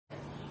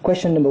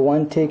Question number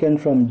 1 taken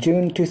from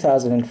June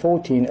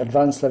 2014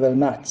 Advanced Level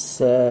Maths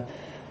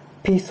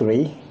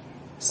P3.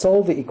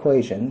 Solve the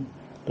equation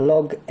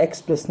log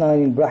x plus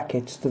 9 in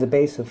brackets to the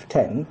base of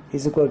 10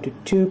 is equal to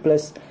 2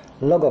 plus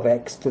log of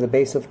x to the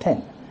base of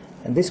 10.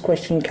 And this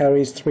question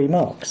carries 3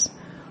 marks.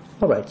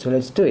 Alright, so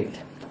let's do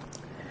it.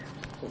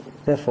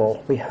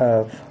 Therefore, we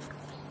have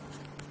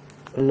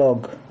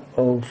log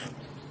of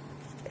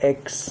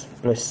x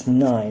plus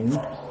 9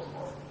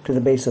 to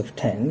the base of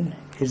 10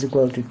 is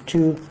equal to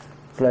 2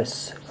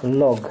 plus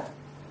log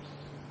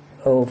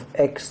of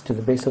x to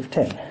the base of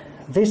 10.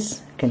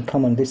 This can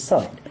come on this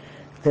side.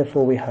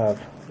 Therefore, we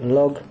have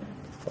log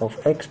of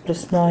x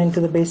plus 9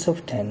 to the base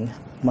of 10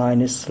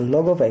 minus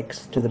log of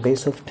x to the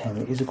base of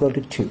 10 is equal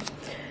to 2.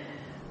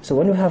 So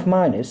when we have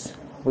minus,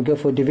 we go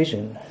for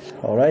division.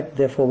 Alright,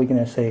 therefore we're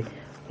going to say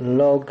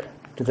log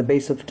to the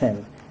base of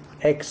 10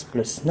 x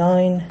plus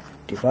 9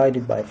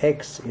 divided by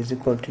x is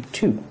equal to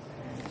 2.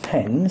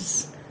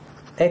 Hence,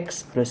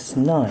 x plus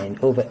 9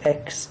 over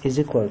x is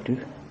equal to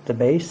the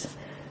base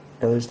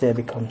goes there,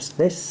 becomes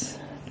this,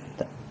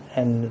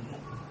 and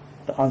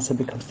the answer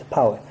becomes the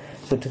power.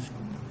 So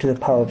to the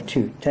power of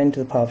 2, 10 to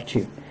the power of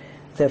 2.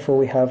 Therefore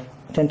we have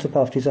 10 to the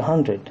power of 2 is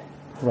 100,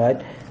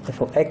 right?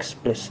 Therefore x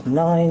plus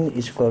 9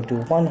 is equal to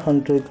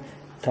 100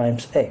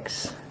 times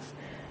x.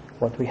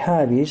 What we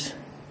have is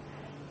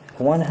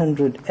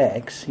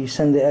 100x, you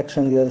send the x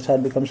on the other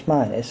side, becomes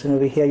minus, and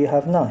over here you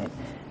have 9.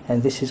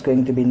 And this is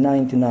going to be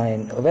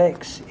 99 of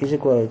x is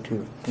equal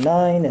to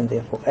 9, and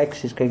therefore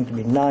x is going to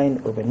be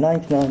 9 over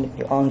 99.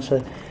 Your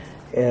answer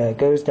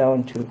goes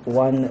down to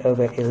 1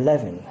 over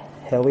 11.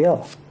 Here we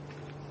are.